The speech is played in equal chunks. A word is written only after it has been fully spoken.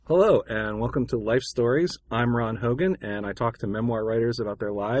Hello, and welcome to Life Stories. I'm Ron Hogan, and I talk to memoir writers about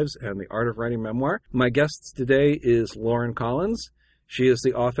their lives and the art of writing memoir. My guest today is Lauren Collins. She is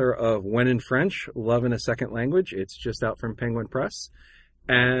the author of When in French, Love in a Second Language. It's just out from Penguin Press.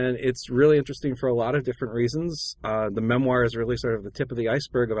 And it's really interesting for a lot of different reasons. The memoir is really sort of the tip of the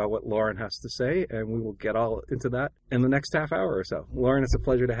iceberg about what Lauren has to say, and we will get all into that in the next half hour or so. Lauren, it's a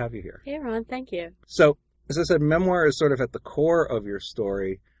pleasure to have you here. Hey, Ron. Thank you. So, as I said, memoir is sort of at the core of your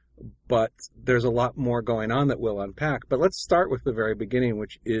story, but there's a lot more going on that we'll unpack. But let's start with the very beginning,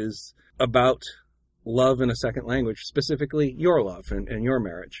 which is about love in a second language, specifically your love and your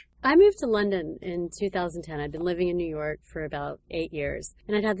marriage. I moved to London in 2010. I'd been living in New York for about 8 years,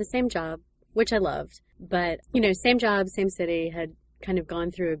 and I'd had the same job, which I loved. But, same job, same city, had kind of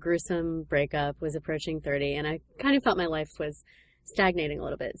gone through a gruesome breakup, was approaching 30, and I kind of felt my life was stagnating a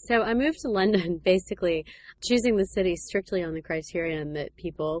little bit. So I moved to London, basically choosing the city strictly on the criterion that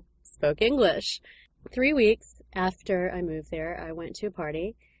people spoke English. 3 weeks after I moved there, I went to a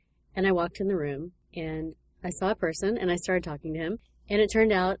party, and I walked in the room, and I saw a person, and I started talking to him. And it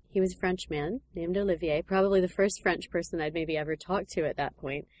turned out he was a French man named Olivier, probably the first French person I'd maybe ever talked to at that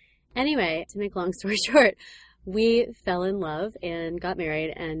point. Anyway, to make long story short, we fell in love and got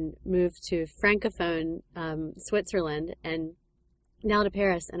married and moved to Francophone Switzerland and now to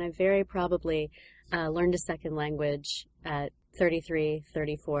Paris. And I very probably learned a second language at 33,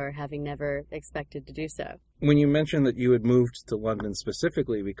 34, having never expected to do so. When you mentioned that you had moved to London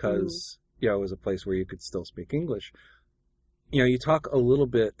specifically because it was a place where you could still speak English, you talk a little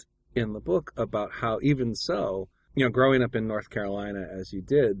bit in the book about how even so, growing up in North Carolina as you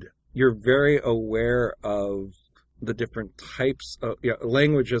did, you're very aware of the different types of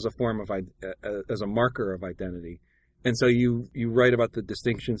language as a form of as a marker of identity. And so you write about the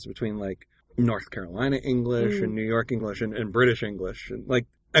distinctions between like North Carolina English and New York English and British English.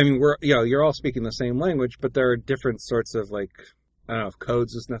 And you're all speaking the same language, but there are different sorts of I don't know if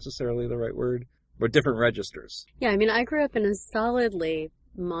codes is necessarily the right word, but different registers. Yeah, I grew up in a solidly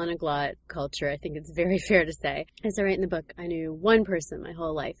monoglot culture. I think it's very fair to say. As I write in the book, I knew one person my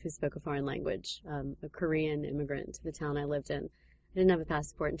whole life who spoke a foreign language, a Korean immigrant to the town I lived in. I didn't have a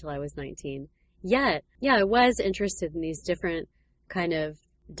passport until I was 19. Yet, I was interested in these different kind of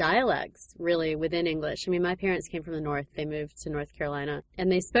dialects, really, within English. My parents came from the North. They moved to North Carolina,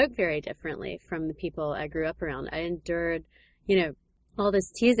 and they spoke very differently from the people I grew up around. I endured, all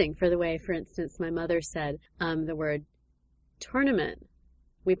this teasing for the way, for instance, my mother said the word tournament.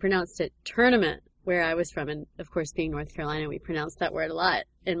 We pronounced it tournament where I was from. And, of course, being North Carolina, we pronounced that word a lot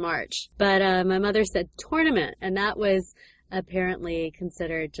in March. But my mother said tournament, and that was apparently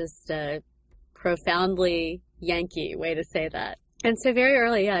considered just a profoundly Yankee way to say that. And so very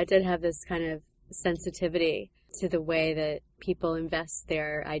early, I did have this kind of sensitivity to the way that people invest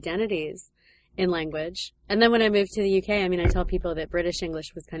their identities in language. And then when I moved to the UK, I tell people that British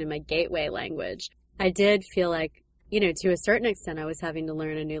English was kind of my gateway language. I did feel like, to a certain extent, I was having to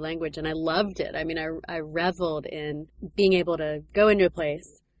learn a new language, and I loved it. I reveled in being able to go into a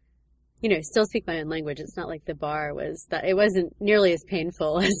place, still speak my own language. It's not like the bar was that. It wasn't nearly as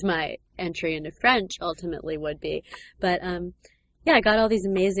painful as my entry into French ultimately would be. But, I got all these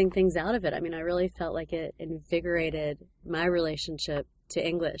amazing things out of it. I really felt like it invigorated my relationship to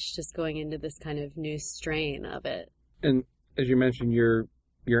English, just going into this kind of new strain of it. And as you mentioned, your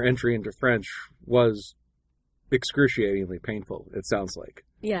entry into French was excruciatingly painful, it sounds like.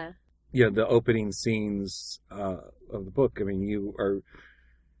 Yeah. Yeah, the opening scenes of the book, The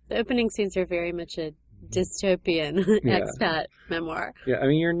opening scenes are very much a dystopian expat memoir. Yeah,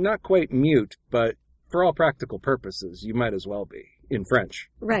 you're not quite mute, but for all practical purposes, you might as well be in French.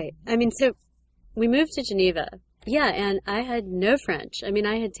 Right. So we moved to Geneva. Yeah, and I had no French.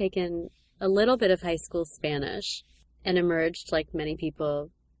 I had taken a little bit of high school Spanish and emerged, like many people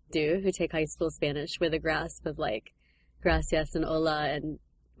do who take high school Spanish, with a grasp of gracias and hola and,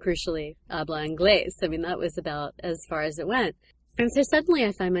 crucially, habla inglés. That was about as far as it went. And so suddenly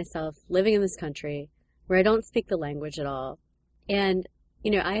I find myself living in this country where I don't speak the language at all. And,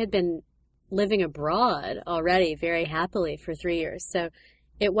 I had been living abroad already very happily for 3 years. So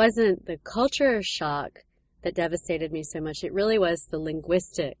it wasn't the culture shock that devastated me so much. It really was the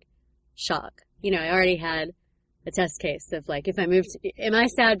linguistic shock. I already had a test case of if I moved, am I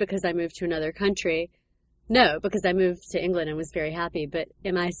sad because I moved to another country? No, because I moved to England and was very happy. But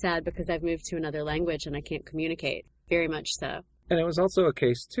am I sad because I've moved to another language and I can't communicate? Very much so. And it was also a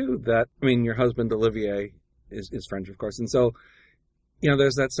case, too, that, your husband, Olivier, is French, of course. And so,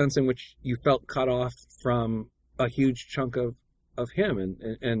 there's that sense in which you felt cut off from a huge chunk of him.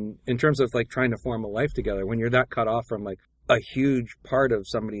 And in terms of, trying to form a life together, when you're that cut off from, a huge part of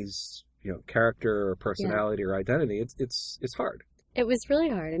somebody's, character or personality or identity, it's hard. It was really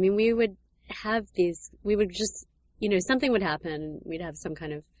hard. I mean, we would just, something would happen. We'd have some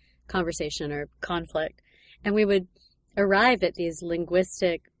kind of conversation or conflict, and we would arrive at these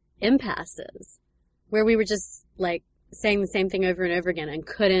linguistic impasses where we were just like saying the same thing over and over again and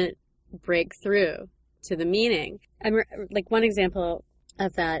couldn't break through to the meaning. And like one example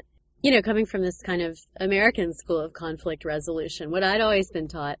of that, coming from this kind of American school of conflict resolution, what I'd always been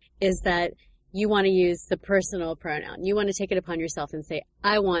taught is that you want to use the personal pronoun. You want to take it upon yourself and say,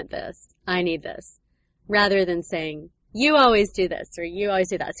 I want this, I need this, rather than saying, you always do this or you always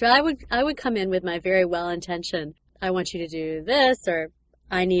do that. So I would come in with my very well-intentioned, I want you to do this, or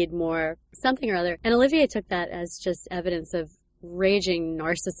I need more something or other. And Olivier took that as just evidence of raging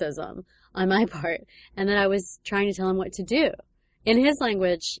narcissism on my part, and that I was trying to tell him what to do. In his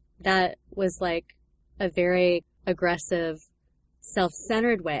language, that was like a very aggressive,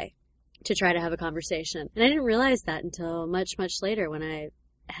 self-centered way to try to have a conversation. And I didn't realize that until much, much later when I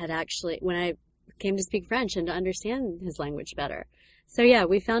came to speak French and to understand his language better. So yeah,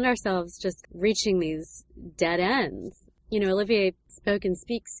 we found ourselves just reaching these dead ends. Olivier spoke and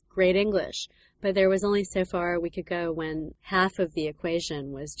speaks great English, but there was only so far we could go when half of the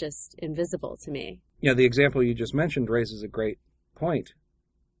equation was just invisible to me. The example you just mentioned raises a great point,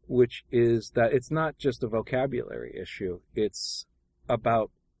 which is that it's not just a vocabulary issue. It's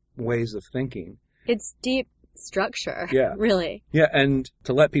about ways of thinking. It's deep structure. Yeah. Really. Yeah, and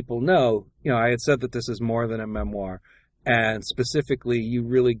to let people know, I had said that this is more than a memoir, and specifically you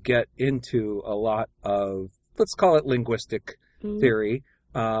really get into a lot of, let's call it linguistic theory,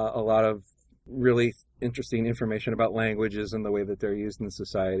 a lot of really interesting information about languages and the way that they're used in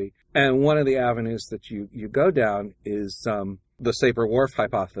society. And one of the avenues that you go down is the Sapir-Whorf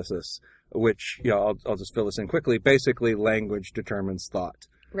hypothesis, which, I'll just fill this in quickly. Basically, language determines thought.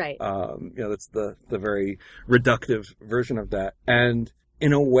 Right. That's the very reductive version of that. And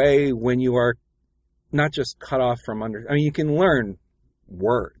in a way, when you are not just cut off from you can learn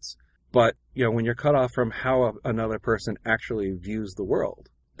words, but, when you're cut off from how another person actually views the world,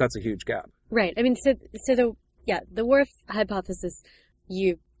 that's a huge gap. Right. I mean, so the Whorf hypothesis,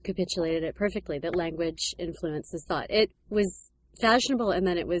 you capitulated it perfectly, that language influences thought. It was fashionable, and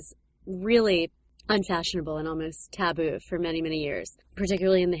then it was really unfashionable and almost taboo for many, many years,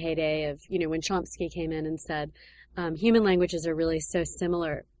 particularly in the heyday of, when Chomsky came in and said, human languages are really so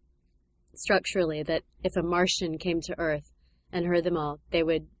similar structurally that if a Martian came to Earth and heard them all, they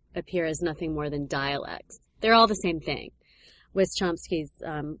would appear as nothing more than dialects. They're all the same thing, was Chomsky's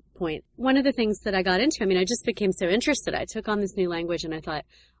point. One of the things that I got into, I just became so interested. I took on this new language and I thought,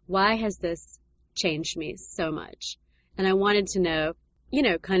 why has this changed me so much? And I wanted to know,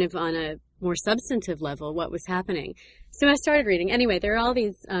 kind of on a more substantive level, what was happening. So I started reading. Anyway, there are all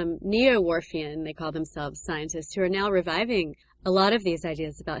these neo-Whorfian, they call themselves, scientists who are now reviving a lot of these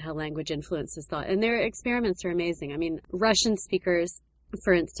ideas about how language influences thought. And their experiments are amazing. Russian speakers,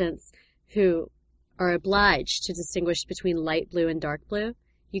 for instance, who are obliged to distinguish between light blue and dark blue.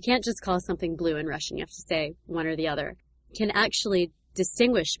 You can't just call something blue in Russian. You have to say one or the other. Can actually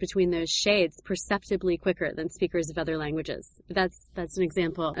distinguish between those shades perceptibly quicker than speakers of other languages. That's an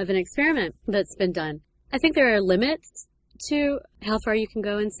example of an experiment that's been done. I think there are limits to how far you can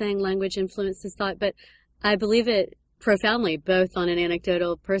go in saying language influences thought, but I believe it profoundly, both on an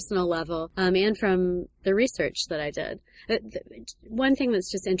anecdotal, personal level, and from the research that I did. One thing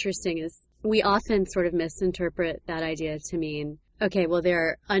that's just interesting is we often sort of misinterpret that idea to mean, okay, well, there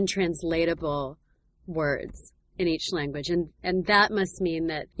are untranslatable words in each language. And that must mean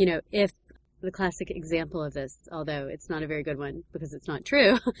that, if the classic example of this, although it's not a very good one because it's not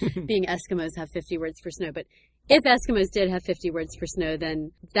true, being Eskimos have 50 words for snow, but if Eskimos did have 50 words for snow,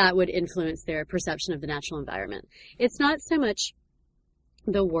 then that would influence their perception of the natural environment. It's not so much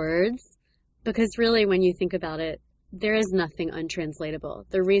the words, because really when you think about it, there is nothing untranslatable.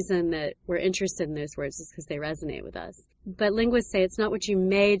 The reason that we're interested in those words is because they resonate with us. But linguists say it's not what you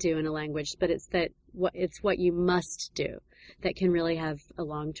may do in a language, but it's what you must do that can really have a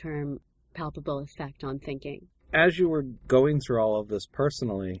long-term palpable effect on thinking. As you were going through all of this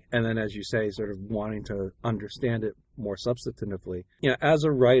personally, and then as you say, sort of wanting to understand it more substantively, as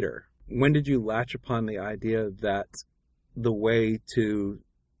a writer, when did you latch upon the idea that the way to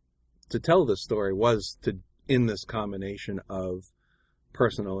tell this story was to in this combination of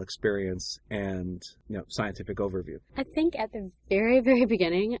personal experience and scientific overview? I think at the very, very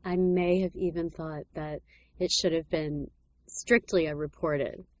beginning, I may have even thought that it should have been strictly a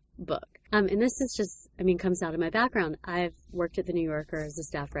reported book. And this is just, comes out of my background. I've worked at The New Yorker as a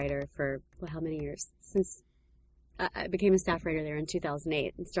staff writer for, how many years? Since I became a staff writer there in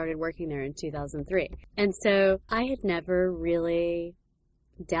 2008 and started working there in 2003. And so I had never really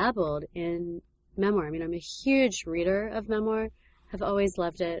dabbled in memoir. I mean, I'm a huge reader of memoir. I've always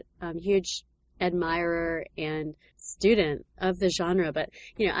loved it. I'm a huge admirer and student of the genre. But,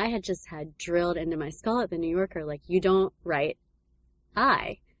 you know, I had just had drilled into my skull at the New Yorker, like, you don't write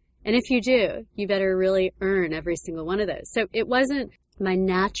I. And if you do, you better really earn every single one of those. So it wasn't my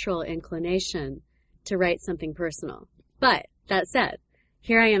natural inclination to write something personal. But that said,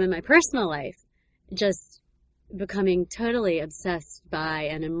 here I am in my personal life, just becoming totally obsessed by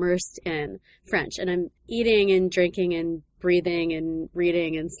and immersed in French. And I'm eating and drinking and breathing and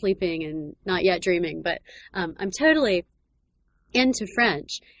reading and sleeping and not yet dreaming, but I'm totally into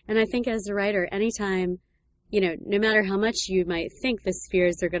French. And I think as a writer, anytime, you know, no matter how much you might think the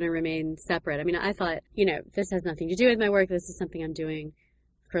spheres are going to remain separate. I mean, I thought, you know, this has nothing to do with my work. This is something I'm doing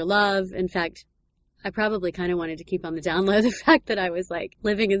for love. In fact, I probably kind of wanted to keep on the down low the fact that I was like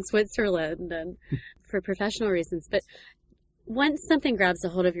living in Switzerland and for professional reasons. But once something grabs a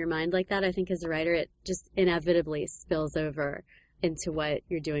hold of your mind like that, I think as a writer, it just inevitably spills over into what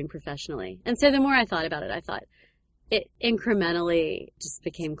you're doing professionally. And so the more I thought about it, I thought it incrementally just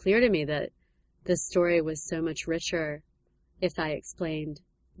became clear to me that the story was so much richer if I explained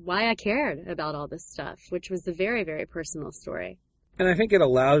why I cared about all this stuff, which was a very, very personal story. And I think it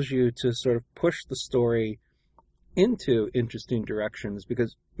allows you to sort of push the story into interesting directions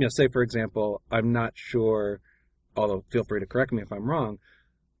because, you know, say, for example, I'm not sure, although feel free to correct me if I'm wrong,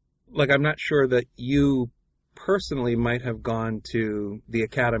 like I'm not sure that you personally might have gone to the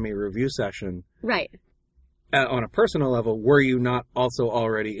Academy review session. Right. On a personal level, were you not also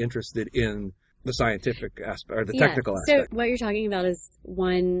already interested in the scientific aspect or the technical aspect? So what you're talking about is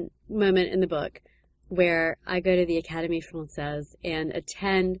one moment in the book where I go to the Académie Française and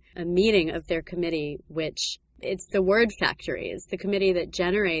attend a meeting of their committee, which it's the Word Factory. It's the committee that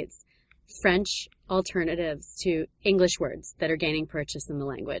generates French alternatives to English words that are gaining purchase in the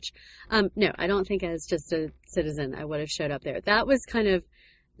language. No, I don't think as just a citizen I would have showed up there. That was kind of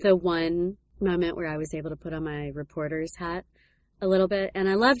the one moment where I was able to put on my reporter's hat a little bit, and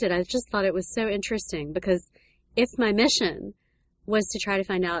I loved it. I just thought it was so interesting because if my mission was to try to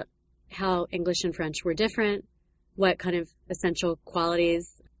find out how English and French were different, what kind of essential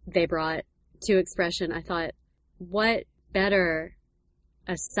qualities they brought to expression, I thought, what better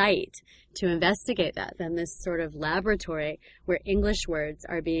a site to investigate that than this sort of laboratory where English words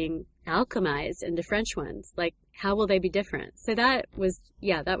are being alchemized into French ones. Like, how will they be different? So that was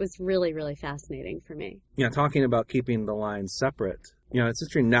really, really fascinating for me. Yeah, talking about keeping the lines separate. You know, it's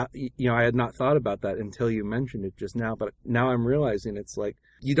interesting now, you know, I had not thought about that until you mentioned it just now, but now I'm realizing it's like,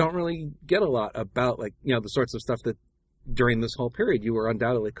 you don't really get a lot about, like, you know, the sorts of stuff that during this whole period you were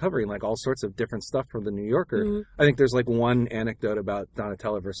undoubtedly covering, like all sorts of different stuff from the New Yorker. Mm-hmm. I think there's like one anecdote about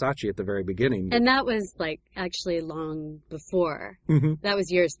Donatella Versace at the very beginning. And that was like actually long before. Mm-hmm. That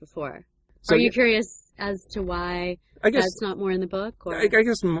was years before. So, are you curious as to why that's not more in the book? Or? I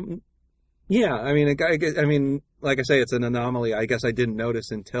guess, yeah. I mean, like I say, it's an anomaly. I guess I didn't notice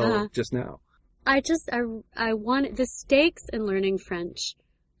until just now. I wanted the stakes in learning French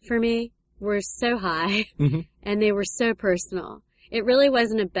for me were so high, mm-hmm. and they were so personal. It really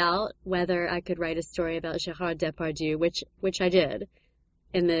wasn't about whether I could write a story about Gérard Depardieu, which I did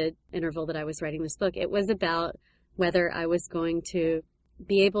in the interval that I was writing this book. It was about whether I was going to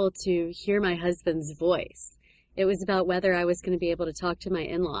be able to hear my husband's voice. It was about whether I was going to be able to talk to my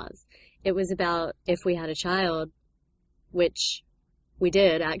in-laws. It was about if we had a child, which we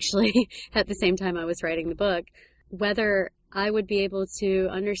did actually at the same time I was writing the book, whether I would be able to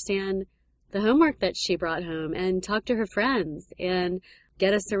understand the homework that she brought home and talk to her friends and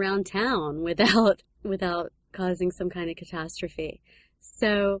get us around town without causing some kind of catastrophe.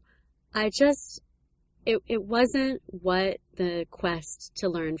 So it wasn't what the quest to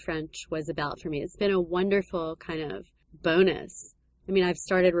learn French was about for me. It's been a wonderful kind of bonus. I mean, I've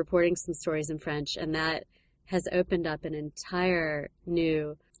started reporting some stories in French, and that has opened up an entire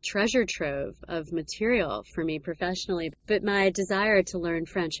new treasure trove of material for me professionally. But my desire to learn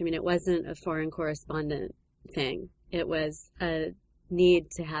French, I mean, it wasn't a foreign correspondent thing. It was a need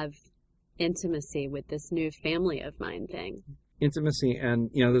to have intimacy with this new family of mine thing. Intimacy,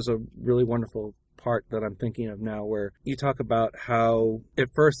 and, you know, there's a really wonderful part that I'm thinking of now where you talk about how at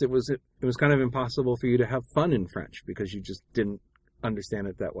first it was kind of impossible for you to have fun in French because you just didn't understand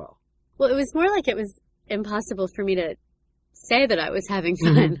it that well. Well, it was more like it was impossible for me to say that I was having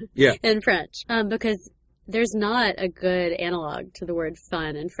fun in French, because there's not a good analog to the word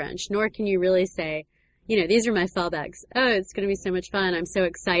fun in French, nor can you really say these are my fallbacks. Oh, it's going to be so much fun. I'm so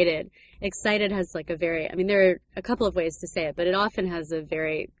excited. Excited has like there are a couple of ways to say it, but it often has a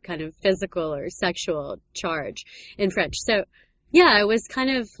very kind of physical or sexual charge in French. So yeah, I was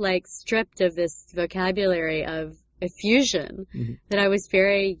kind of like stripped of this vocabulary of effusion that I was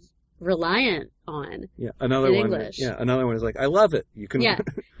very reliant on. Yeah, another one. English. Yeah, another one is like, I love it. You can.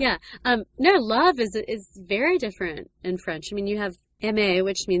 Yeah. No, love is very different in French. I mean, you have aimer,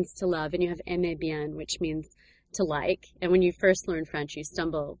 which means to love, and you have aimer bien, which means to like. And when you first learn French, you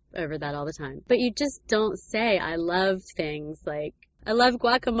stumble over that all the time. But you just don't say, I love things like, I love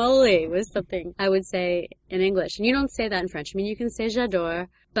guacamole was something I would say in English. And you don't say that in French. I mean, you can say j'adore,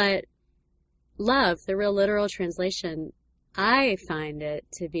 but love, the real literal translation, I find it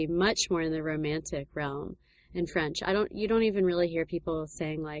to be much more in the romantic realm in French. You don't even really hear people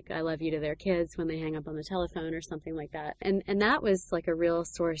saying like, I love you to their kids when they hang up on the telephone or something like that. And that was like a real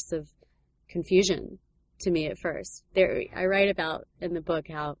source of confusion to me at first. I write about in the book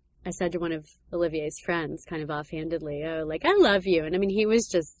how I said to one of Olivier's friends kind of offhandedly, oh, like, I love you. And I mean, he was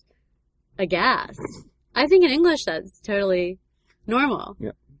just aghast. I think in English that's totally normal.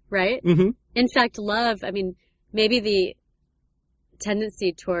 Yeah. Right? Mm-hmm. In fact, love, I mean, maybe the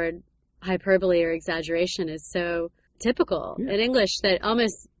tendency toward hyperbole or exaggeration is so typical in English that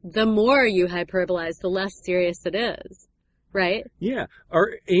almost the more you hyperbolize, the less serious it is. Right? Yeah.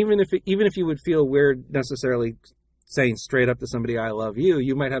 Or even if you would feel weird necessarily saying straight up to somebody, I love you,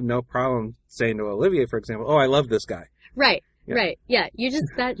 you might have no problem saying to Olivier, for example, oh, I love this guy. Right. Yeah. Right. Yeah. You just,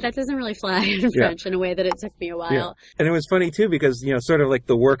 that doesn't really fly in French in a way that it took me a while. Yeah. And it was funny too, because, sort of like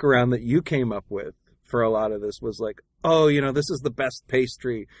the workaround that you came up with for a lot of this was like, oh, this is the best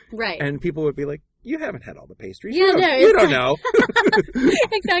pastry. Right. And people would be like, you haven't had all the pastries. Yeah, you don't know.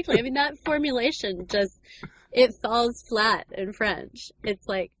 Exactly. I mean, that formulation it falls flat in French. It's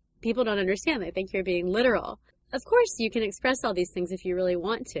like, people don't understand. They think you're being literal. Of course, you can express all these things if you really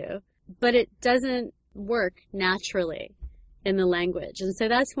want to, but it doesn't work naturally in the language. And so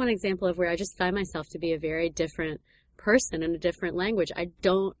that's one example of where I just find myself to be a very different person in a different language. I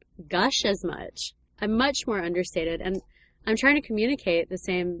don't gush as much. I'm much more understated, and I'm trying to communicate the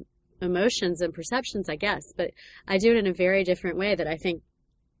same emotions and perceptions, I guess, but I do it in a very different way that I think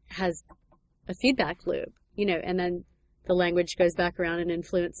has a feedback loop, and then the language goes back around and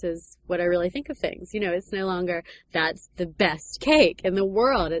influences what I really think of things. It's no longer, that's the best cake in the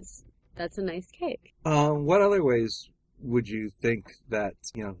world. That's a nice cake. What other ways would you think that,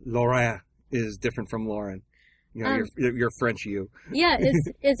 Laura is different from Lauren? Your French you. Yeah,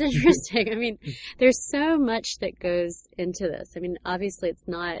 it's interesting. I mean, there's so much that goes into this. I mean, obviously it's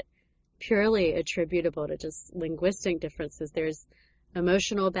not purely attributable to just linguistic differences. There's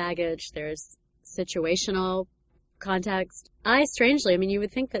emotional baggage, there's situational context. Strangely, I mean, you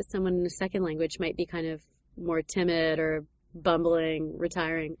would think that someone in a second language might be kind of more timid or bumbling,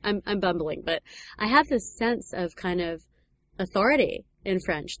 retiring. I'm bumbling, but I have this sense of kind of authority in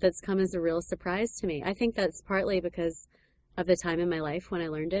French that's come as a real surprise to me. I think that's partly because of the time in my life when I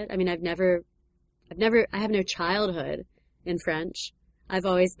learned it. I mean, I have no childhood in French. I've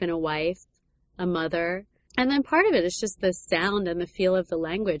always been a wife, a mother. And then part of it is just the sound and the feel of the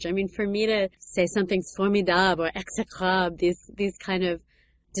language. I mean, for me to say something formidable or exécrable, these kind of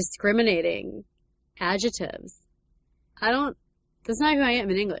discriminating adjectives, that's not who I am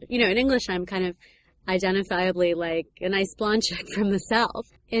in English. In English, I'm kind of identifiably like a nice blonde chick from the South.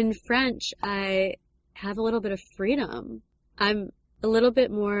 In French, I have a little bit of freedom. I'm a little bit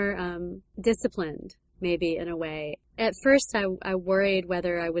more disciplined, maybe, in a way. At first, I worried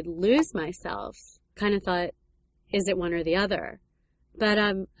whether I would lose myself. Kind of thought, is it one or the other? But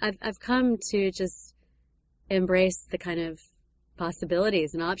I've come to just embrace the kind of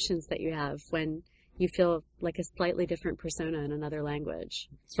possibilities and options that you have when you feel like a slightly different persona in another language.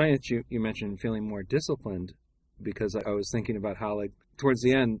 It's funny that you mentioned feeling more disciplined, because I was thinking about how, like, towards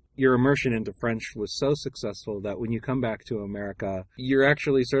the end, your immersion into French was so successful that when you come back to America, you're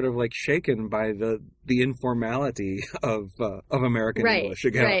actually sort of like shaken by the informality of American English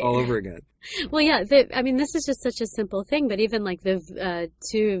again, all over again. Well, yeah, this is just such a simple thing, but even like the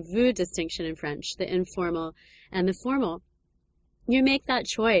tu vous distinction in French, the informal and the formal, you make that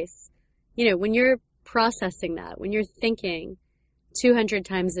choice. When you're processing that, when you're thinking 200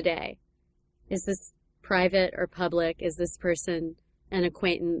 times a day, is this private or public? Is this person an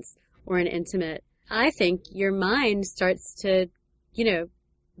acquaintance or an intimate? I think your mind starts to,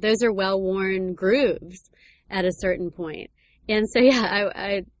 those are well-worn grooves at a certain point. And so, yeah,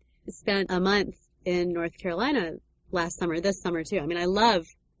 I spent a month in North Carolina last summer, this summer too. I mean, I love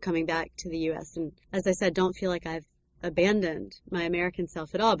coming back to the U.S. and, as I said, don't feel like I've abandoned my American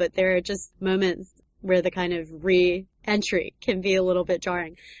self at all, but there are just moments where the kind of re-entry can be a little bit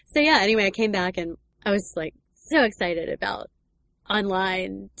jarring. So yeah, anyway, I came back and I was like so excited about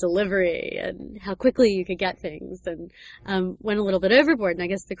online delivery and how quickly you could get things, and went a little bit overboard, and I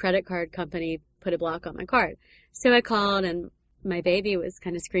guess the credit card company put a block on my card. So I called, and my baby was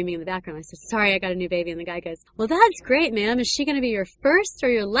kind of screaming in the background. I said, sorry, I got a new baby. And the guy goes, well, that's great, ma'am. Is she going to be your first or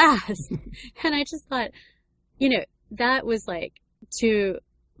your last? And I just thought, you know, that was like, to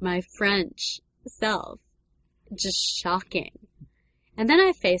my French self, just shocking. And then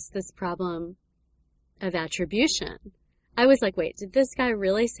I faced this problem of attribution. I was like, wait, did this guy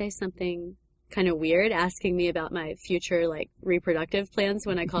really say something kind of weird, asking me about my future, like, reproductive plans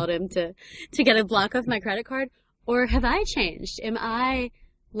when I called him to get a block off my credit card? Or have I changed? Am I,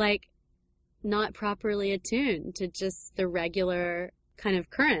 like, not properly attuned to just the regular kind of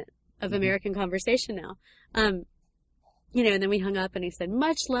current of American conversation now? You know, and then we hung up and he said,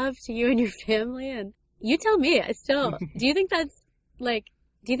 much love to you and your family. And you tell me, do you think that's, like,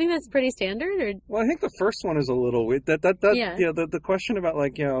 do you think that's pretty standard? Or? Well, I think the first one is a little weird. Yeah. You know, the question about,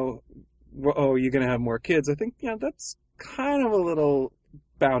 like, you know, oh, you're going to have more kids, I think, yeah, that's kind of a little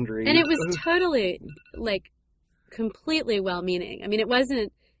boundary. And it was totally, like, completely well-meaning. I mean, it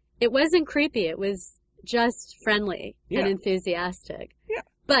wasn't creepy. It was just friendly and enthusiastic. Yeah.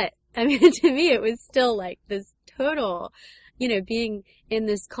 But, I mean, to me, it was still like this total, you know, being in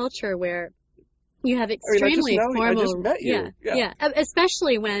this culture where you have extremely formal. I just met you. Yeah.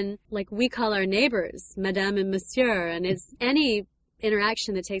 Especially when, like, we call our neighbors Madame and Monsieur, and it's any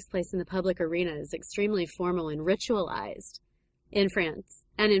interaction that takes place in the public arena is extremely formal and ritualized in France.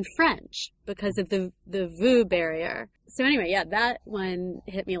 And in French, because of the vous barrier. So anyway, yeah, that one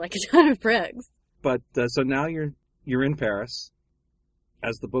hit me like a ton of bricks. But, so now you're in Paris.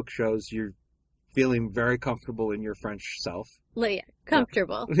 As the book shows, you're feeling very comfortable in your French self. Like, yeah,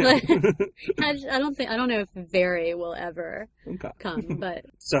 comfortable. Yeah. I don't know if very will ever come, but.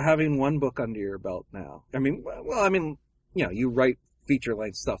 So having one book under your belt now, I mean, you know, you write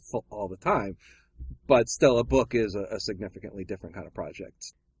feature-length stuff all the time. But still, a book is a significantly different kind of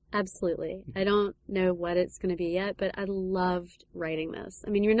project. Absolutely. I don't know what it's going to be yet, but I loved writing this. I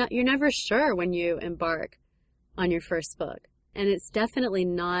mean, you're never sure when you embark on your first book. And it's definitely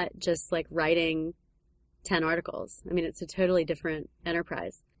not just like writing 10 articles. I mean, it's a totally different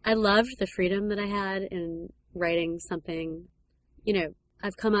enterprise. I loved the freedom that I had in writing something. You know,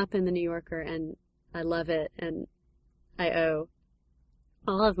 I've come up in the New Yorker and I love it, and I owe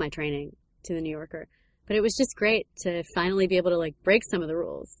all of my training to the New Yorker. But it was just great to finally be able to, like, break some of the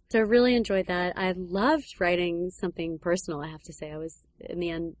rules. So I really enjoyed that. I loved writing something personal, I have to say. I was, in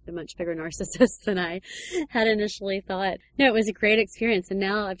the end, a much bigger narcissist than I had initially thought. No, it was a great experience. And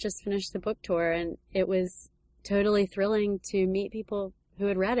now I've just finished the book tour, and it was totally thrilling to meet people who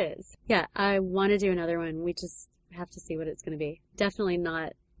had read it. Yeah, I want to do another one. We just have to see what it's going to be. Definitely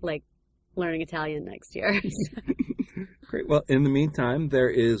not, like, learning Italian next year. Great. Well, in the meantime, there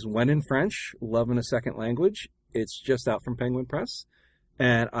is When in French, Love in a Second Language. It's just out from Penguin Press.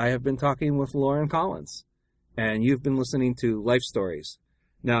 And I have been talking with Lauren Collins. And you've been listening to Life Stories.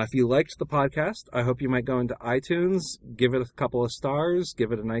 Now, if you liked the podcast, I hope you might go into iTunes, give it a couple of stars,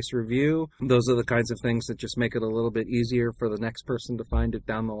 give it a nice review. Those are the kinds of things that just make it a little bit easier for the next person to find it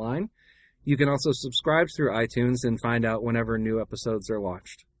down the line. You can also subscribe through iTunes and find out whenever new episodes are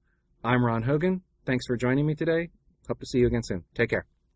launched. I'm Ron Hogan. Thanks for joining me today. Hope to see you again soon. Take care.